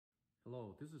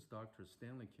Hello, this is Dr.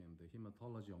 Stanley Kim, the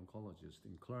hematology oncologist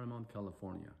in Claremont,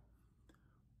 California.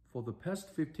 For the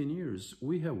past 15 years,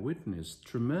 we have witnessed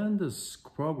tremendous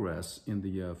progress in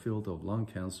the field of lung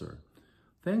cancer.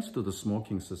 Thanks to the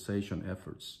smoking cessation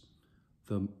efforts,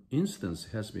 the incidence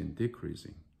has been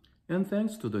decreasing. And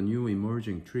thanks to the new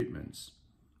emerging treatments,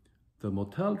 the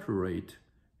mortality rate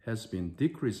has been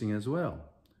decreasing as well.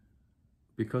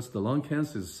 Because the lung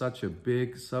cancer is such a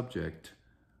big subject,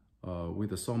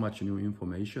 with so much new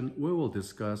information, we will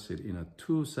discuss it in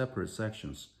two separate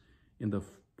sections. In the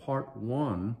part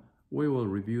 1, we will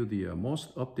review the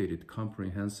most updated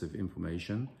comprehensive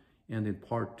information, and in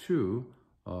part 2,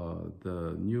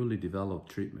 the newly developed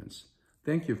treatments.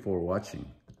 Thank you for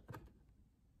watching.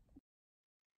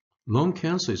 Lung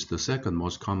cancer is the second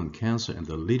most common cancer and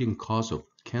the leading cause of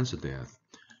cancer death.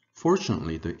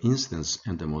 Fortunately, the incidence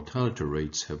and the mortality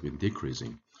rates have been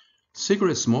decreasing.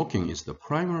 Cigarette smoking is the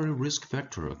primary risk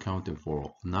factor accounting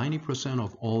for 90%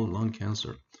 of all lung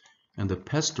cancer, and the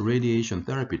PET radiation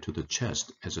therapy to the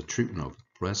chest as a treatment of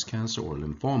breast cancer or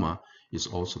lymphoma is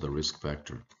also the risk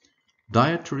factor.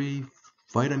 Dietary,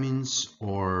 vitamins,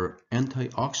 or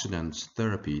antioxidant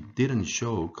therapy didn't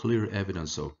show clear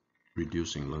evidence of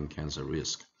reducing lung cancer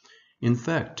risk. In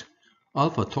fact,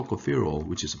 alpha tocopherol,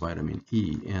 which is vitamin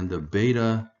E, and the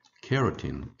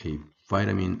beta-carotene, a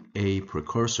vitamin A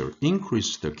precursor,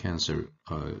 increase the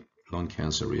lung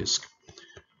cancer risk.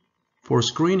 For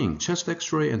screening, chest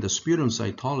X-ray and the sputum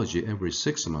cytology every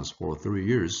 6 months for 3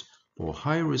 years for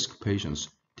high-risk patients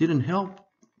didn't help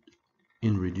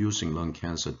in reducing lung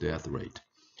cancer death rate.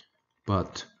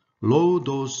 But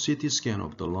low-dose CT scan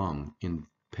of the lung in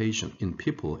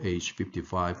people aged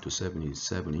 55 to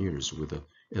 77 years with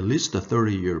at least a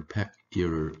 30-year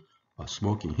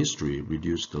smoking history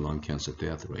reduced the lung cancer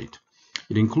death rate.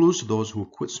 It includes those who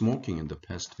quit smoking in the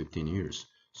past 15 years.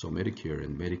 So Medicare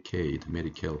and Medicaid,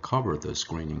 Medicare cover the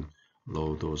screening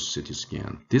low-dose CT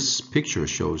scan. This picture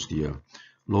shows the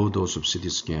low dose of CT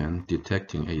scan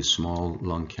detecting a small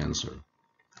lung cancer.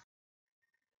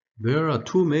 There are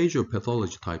two major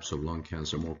pathology types of lung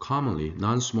cancer, more commonly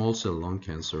non-small cell lung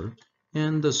cancer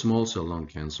and the small cell lung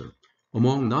cancer.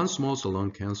 Among non-small cell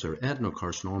lung cancer,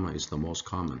 adenocarcinoma is the most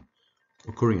common,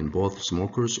 occurring in both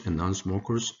smokers and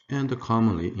non-smokers, and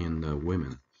commonly in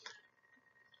women.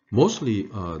 Mostly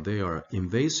they are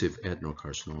invasive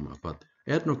adenocarcinoma, but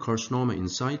adenocarcinoma in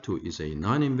situ is a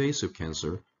non-invasive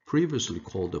cancer previously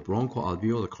called the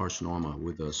bronchoalveolar carcinoma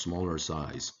with a smaller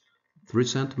size, 3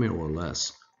 cm or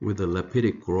less, with a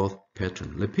lipidic growth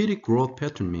pattern. Lipidic growth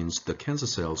pattern means the cancer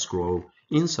cells grow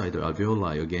inside the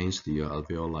alveoli against the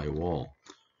alveoli wall.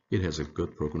 It has a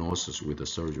good prognosis with the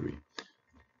surgery.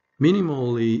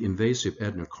 Minimally invasive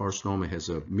adenocarcinoma has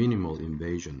a minimal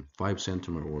invasion, 5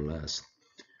 cm or less.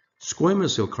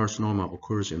 Squamous cell carcinoma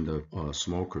occurs in the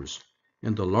smokers,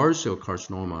 and the large cell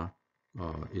carcinoma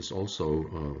is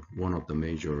also one of the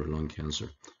major lung cancer.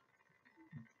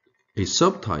 A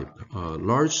subtype,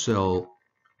 large cell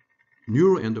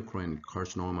neuroendocrine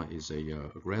carcinoma, is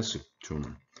a aggressive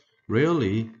tumor.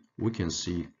 Rarely we can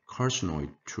see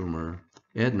carcinoid tumor,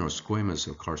 adenosquamous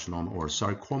cell carcinoma, or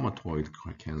sarcomatoid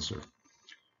cancer.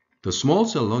 The small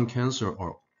cell lung cancer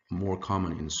are more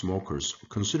common in smokers,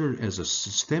 considered as a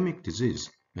systemic disease,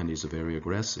 and is very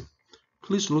aggressive.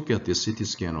 Please look at the CT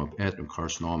scan of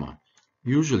adenocarcinoma.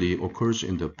 Usually occurs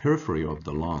in the periphery of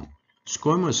the lung.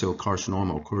 Squamous cell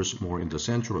carcinoma occurs more in the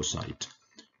central site.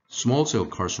 Small cell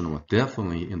carcinoma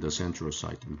definitely in the central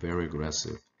site and very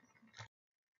aggressive.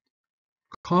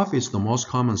 Cough is the most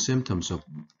common symptoms of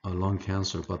lung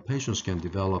cancer, but patients can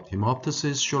develop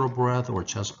hemoptysis, short of breath, or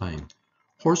chest pain.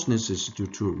 Hoarseness is due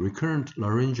to recurrent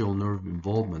laryngeal nerve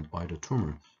involvement by the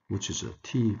tumor, which is a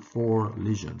T4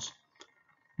 lesions.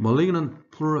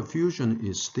 Malignant pleural effusion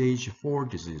is stage 4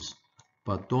 disease,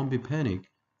 but don't be panicked.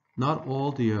 Not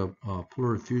all the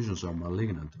pleural effusions are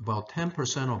malignant. About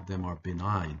 10% of them are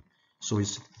benign. So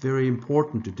it's very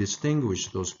important to distinguish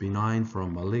those benign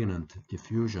from malignant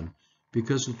effusion,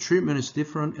 because the treatment is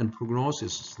different and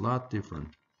prognosis is a lot different.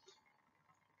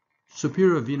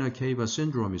 Superior vena cava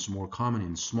syndrome is more common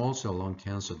in small cell lung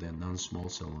cancer than non-small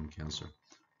cell lung cancer.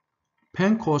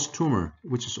 Pancoast tumor,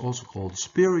 which is also called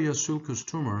superior sulcus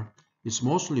tumor, is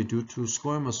mostly due to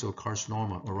squamous cell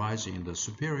carcinoma arising in the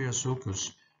superior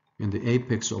sulcus in the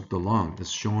apex of the lung,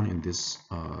 as shown in this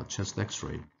chest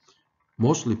X-ray.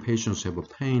 Mostly patients have a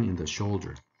pain in the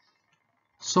shoulder.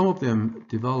 Some of them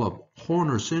develop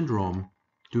Horner syndrome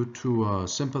due to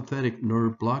sympathetic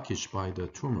nerve blockage by the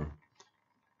tumor.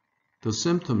 The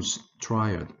symptoms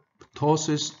triad: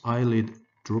 ptosis, eyelid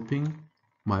drooping,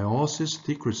 miosis,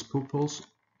 decreased pupils,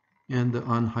 and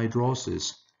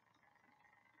anhidrosis.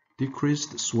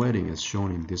 decreased sweating as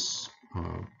shown in this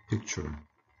picture.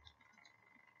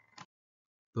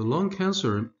 The lung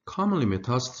cancer commonly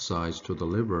metastasizes to the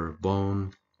liver,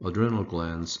 bone, adrenal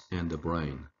glands, and the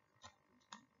brain.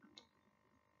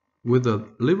 With the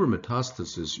liver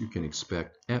metastasis, you can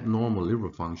expect abnormal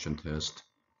liver function test,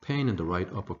 pain in the right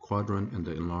upper quadrant, and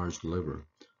the enlarged liver.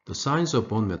 The signs of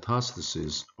bone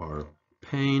metastasis are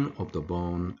pain of the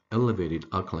bone, elevated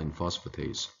alkaline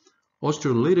phosphatase.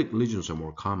 Osteolytic lesions are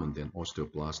more common than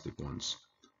osteoblastic ones.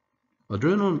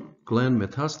 Adrenal gland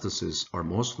metastases are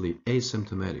mostly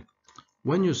asymptomatic.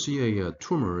 When you see a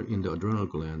tumor in the adrenal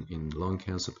gland in lung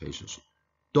cancer patients,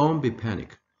 don't be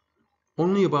panicked.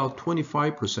 Only about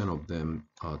 25% of them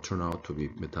turn out to be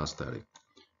metastatic.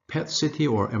 PET-CT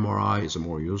or MRI is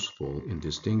more useful in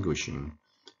distinguishing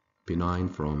benign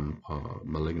from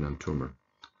malignant tumor.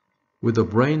 With the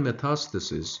brain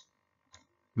metastasis,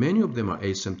 many of them are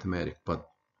asymptomatic, but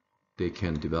they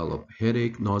can develop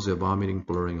headache, nausea, vomiting,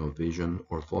 blurring of vision,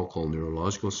 or focal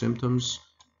neurological symptoms,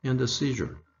 and a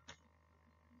seizure.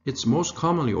 It's most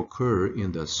commonly occur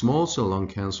in the small cell lung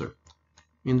cancer.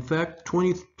 In fact,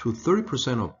 20 to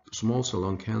 30% of small cell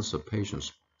lung cancer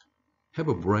patients have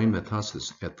a brain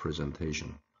metastasis at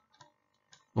presentation.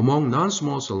 Among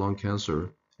non-small cell lung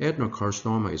cancer,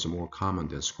 adenocarcinoma is more common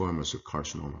than squamous cell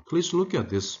carcinoma. Please look at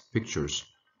these pictures.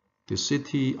 The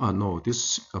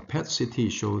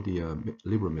PET-CT shows the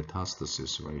liver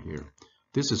metastasis right here.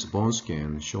 This is bone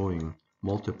scan showing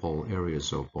multiple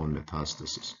areas of bone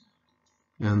metastasis.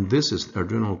 And this is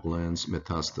adrenal glands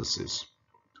metastasis.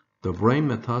 The brain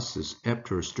metastasis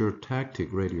after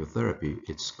stereotactic radiotherapy,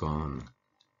 it's gone.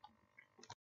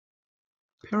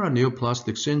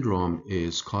 Paraneoplastic syndrome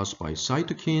is caused by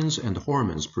cytokines and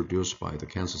hormones produced by the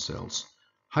cancer cells.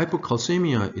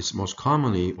 Hypocalcemia is most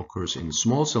commonly occurs in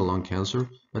small cell lung cancer,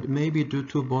 but it may be due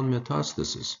to bone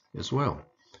metastasis as well.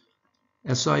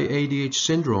 SIADH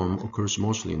syndrome occurs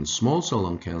mostly in small cell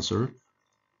lung cancer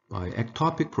by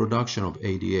ectopic production of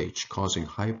ADH causing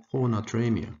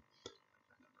hyponatremia.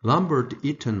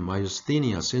 Lambert-Eaton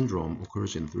myasthenia syndrome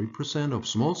occurs in 3% of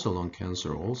small cell lung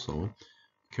cancer also.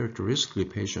 Characteristically,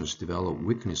 patients develop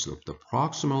weakness of the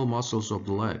proximal muscles of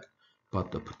the leg,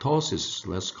 but the ptosis is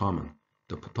less common.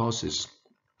 The ptosis,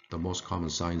 the most common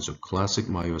signs of classic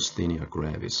myasthenia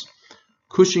gravis.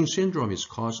 Cushing syndrome is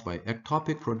caused by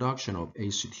ectopic production of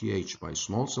ACTH by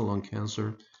small cell lung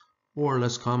cancer, or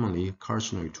less commonly,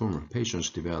 carcinoma tumor. Patients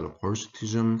develop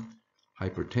hirsutism,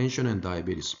 hypertension, and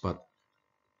diabetes, but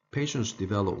patients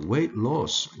develop weight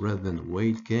loss rather than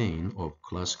weight gain of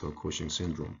classical Cushing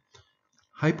syndrome.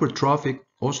 Hypertrophic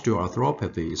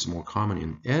osteoarthropathy is more common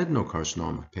in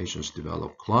adenocarcinoma. Patients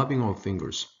develop clubbing of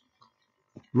fingers.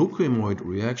 Leukemoid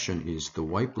reaction is the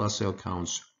white blood cell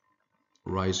counts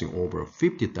rising over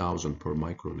 50,000 per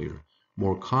microliter.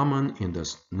 More common in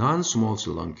the non-small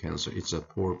cell lung cancer. It's a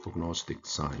poor prognostic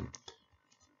sign.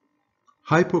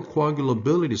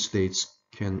 Hypercoagulability states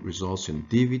can result in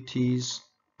DVTs,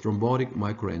 thrombotic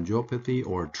microangiopathy,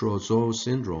 or Trousseau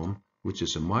syndrome, which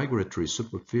is a migratory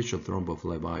superficial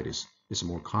thrombophlebitis, is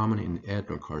more common in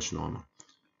adenocarcinoma.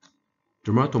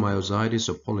 Dermatomyositis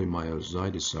or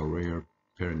polymyositis are rare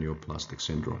paraneoplastic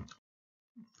syndrome.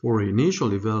 For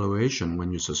initial evaluation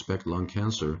when you suspect lung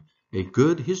cancer, a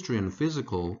good history and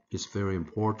physical is very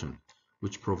important,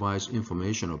 which provides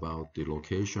information about the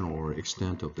location or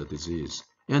extent of the disease.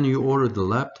 And you order the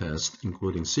lab test,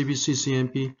 including CBC,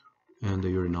 CMP, and the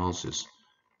urinalysis.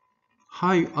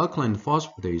 High alkaline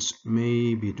phosphatase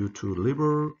may be due to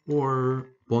liver or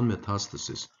bone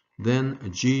metastasis. Then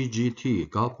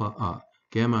GGT,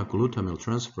 gamma glutamyl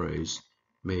transferase,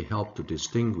 may help to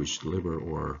distinguish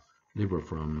liver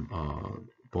from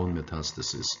bone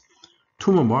metastasis.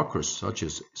 Tumor markers such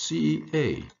as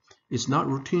CEA is not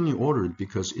routinely ordered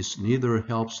because it neither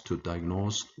helps to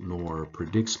diagnose nor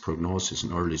predicts prognosis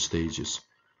in early stages.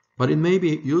 But it may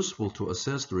be useful to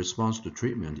assess the response to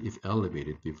treatment if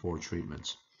elevated before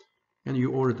treatments. And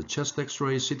you order the chest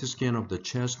x-ray, CT scan of the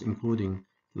chest, including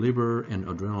liver and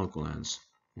adrenal glands,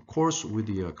 of course with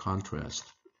the contrast.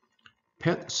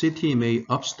 PET-CT may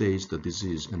upstage the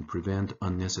disease and prevent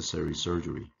unnecessary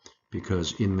surgery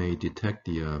because it may detect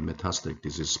the metastatic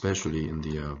disease, especially in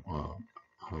the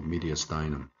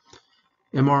mediastinum.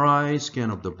 MRI scan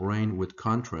of the brain with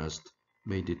contrast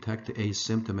may detect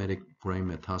asymptomatic brain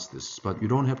metastasis, but you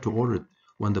don't have to order it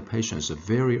when the patient is a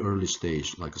very early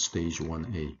stage, like a stage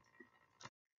 1A.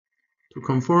 To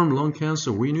confirm lung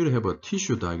cancer, we need to have a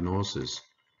tissue diagnosis.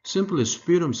 Simply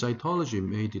sputum cytology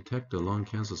may detect the lung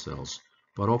cancer cells,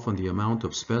 but often the amount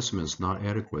of specimens is not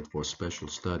adequate for special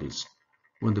studies.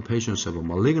 When the patients have a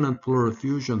malignant pleural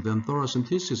effusion, then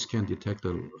thoracentesis can detect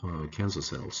the cancer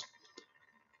cells.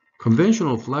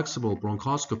 Conventional flexible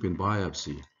bronchoscopy and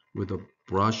biopsy with a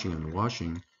brushing and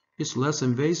washing is less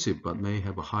invasive but may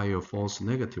have a higher false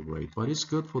negative rate, but it's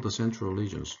good for the central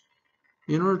lesions.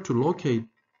 In order to locate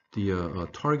the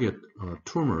target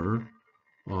tumor,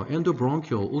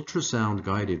 endobronchial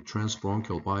ultrasound-guided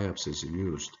transbronchial biopsies are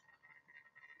used.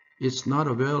 It's not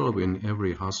available in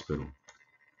every hospital.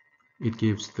 It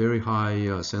gives very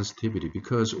high sensitivity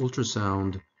because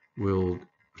ultrasound will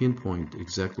pinpoint the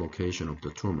exact location of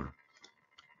the tumor.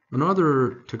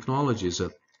 Another technology is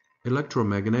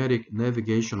electromagnetic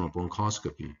navigational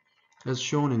bronchoscopy. As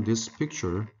shown in this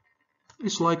picture,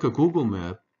 it's like a Google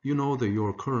map. You know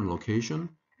your current location,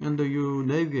 and you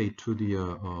navigate to the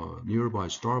nearby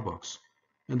Starbucks.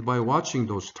 And by watching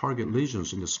those target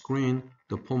lesions in the screen,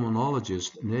 the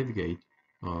pulmonologist navigate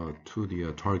to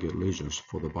the target lesions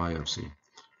for the biopsy.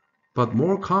 But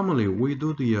more commonly, we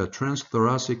do the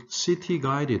transthoracic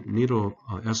CT-guided needle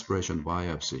aspiration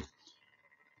biopsy.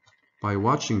 By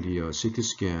watching the CT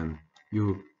scan,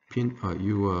 you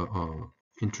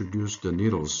introduce the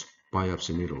needles,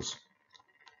 biopsy needles.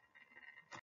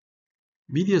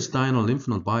 Mediastinal lymph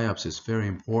node biopsy is very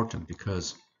important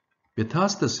because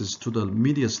metastasis to the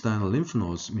mediastinal lymph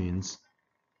nodes means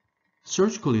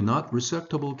surgically not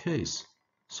resectable case.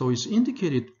 So it's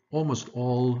indicated almost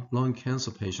all lung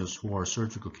cancer patients who are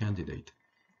surgical candidate.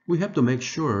 We have to make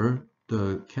sure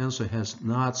the cancer has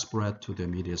not spread to the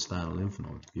mediastinal lymph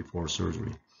node before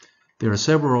surgery. There are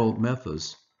several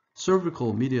methods: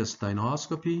 cervical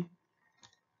mediastinoscopy,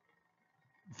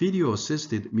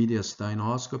 video-assisted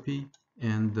mediastinoscopy,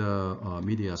 and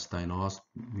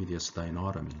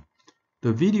mediastinotomy.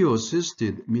 The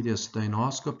video-assisted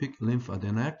mediastinoscopic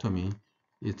lymphadenectomy,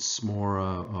 it's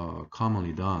more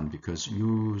commonly done because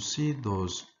you see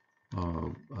those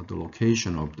the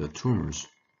location of the tumors.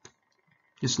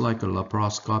 It's like a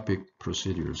laparoscopic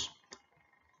procedures.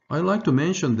 I like to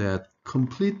mention that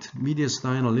complete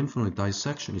mediastinal lymph node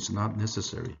dissection is not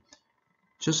necessary.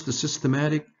 Just the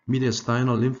systematic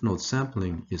mediastinal lymph node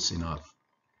sampling is enough.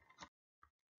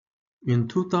 In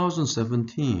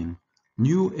 2017,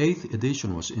 new 8th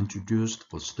edition was introduced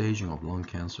for staging of lung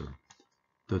cancer.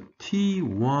 The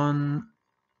T1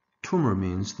 tumor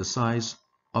means the size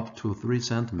up to 3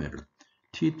 cm,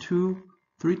 T2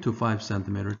 3 to 5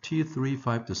 cm, T3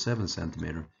 5 to 7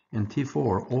 cm, and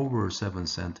T4 over 7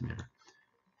 cm.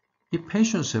 If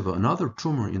patients have another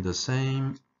tumor in the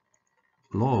same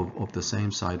lobe of the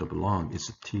same side of the lung,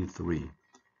 it's T3.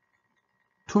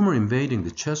 Tumor invading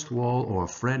the chest wall or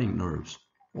phrenic nerves,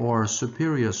 or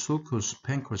superior sulcus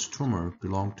pancreas tumor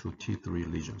belong to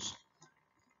T3 lesions.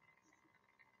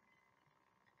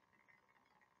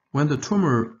 When the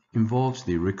tumor involves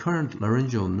the recurrent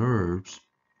laryngeal nerves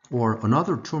or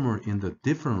another tumor in the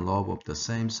different lobe of the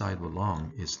same side of the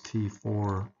lung, is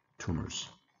T4 tumors.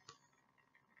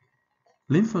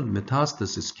 Lymph node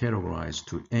metastasis is categorized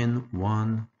to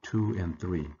N1, 2, and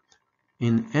 3.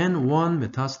 In N1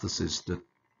 metastasis, the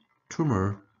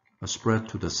tumor spread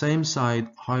to the same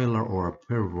side hilar or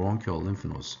peribronchial lymph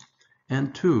nodes,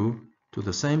 and 2 to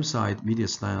the same side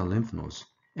mediastinal lymph nodes,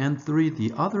 and 3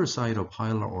 the other side of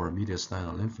hilar or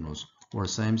mediastinal lymph nodes, or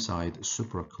same side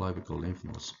supraclavicle lymph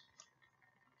nodes.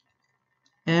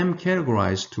 M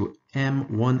categorized to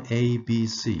M1A, B,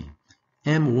 C.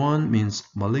 M1 means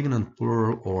malignant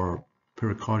pleural or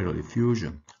pericardial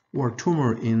effusion, or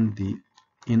tumor in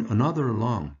another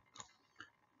lung.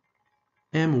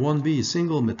 M1B,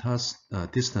 single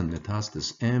distant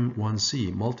metastasis.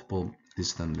 M1C, multiple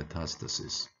distant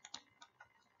metastasis.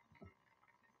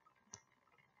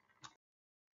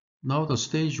 Now the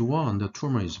stage 1, the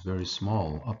tumor is very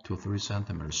small, up to 3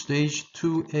 cm. Stage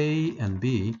 2A and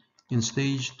B, in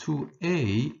stage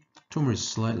 2A, tumor is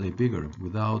slightly bigger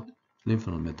without lymph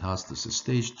node metastasis.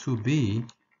 Stage 2B,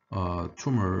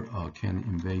 tumor can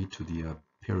invade to the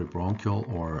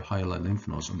peribronchial or hilar lymph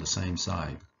nodes on the same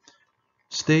side.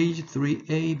 Stage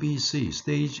 3A, B, C.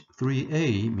 Stage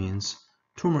 3A means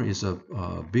tumor is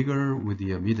bigger with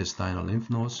the mediastinal lymph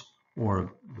nodes,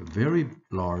 or very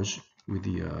large with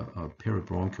the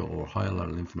peribronchial or hilar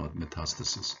lymph node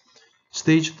metastasis.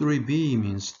 Stage 3B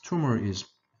means tumor is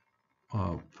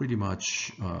pretty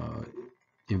much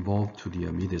involved to the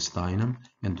mediastinum,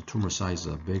 and the tumor size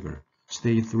is bigger.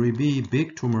 Stage 3B,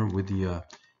 big tumor with the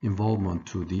involvement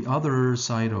to the other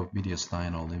side of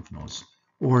mediastinal lymph nodes,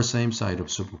 or same side of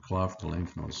supraclavicle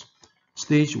lymph nodes.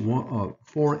 Stage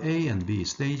 4A and B.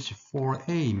 Stage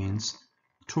 4A means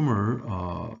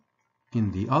tumor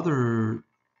in the other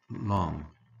lung,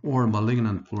 or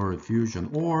malignant pleural effusion,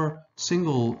 or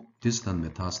single distant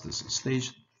metastasis.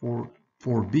 Stage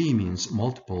 4B means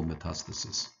multiple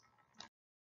metastasis.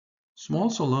 Small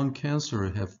cell lung cancer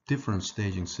have different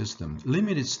staging system,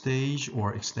 limited stage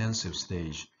or extensive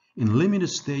stage. In limited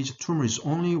stage, tumor is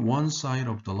only one side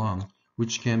of the lung,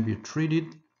 which can be treated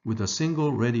with a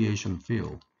single radiation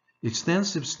field.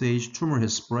 Extensive stage, tumor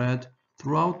has spread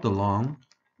throughout the lung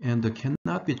and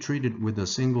cannot be treated with a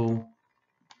single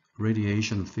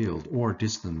radiation field or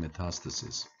distant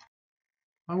metastasis.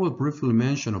 I will briefly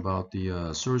mention about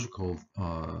the surgical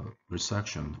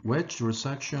resection. Wedge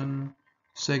resection,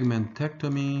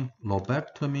 segmentectomy,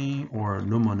 lobectomy, or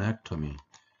pneumonectomy.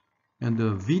 And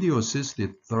the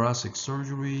video-assisted thoracic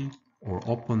surgery or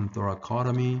open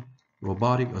thoracotomy,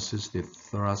 robotic-assisted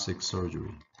thoracic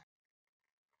surgery.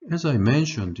 As I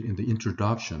mentioned in the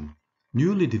introduction,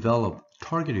 newly developed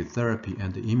targeted therapy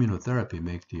and the immunotherapy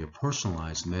make the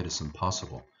personalized medicine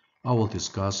possible. I will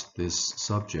discuss these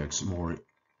subjects more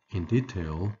in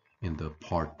detail in the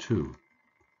part 2.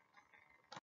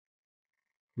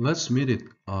 Let's meet it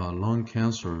lung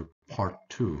cancer part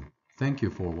 2. Thank you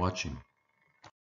for watching.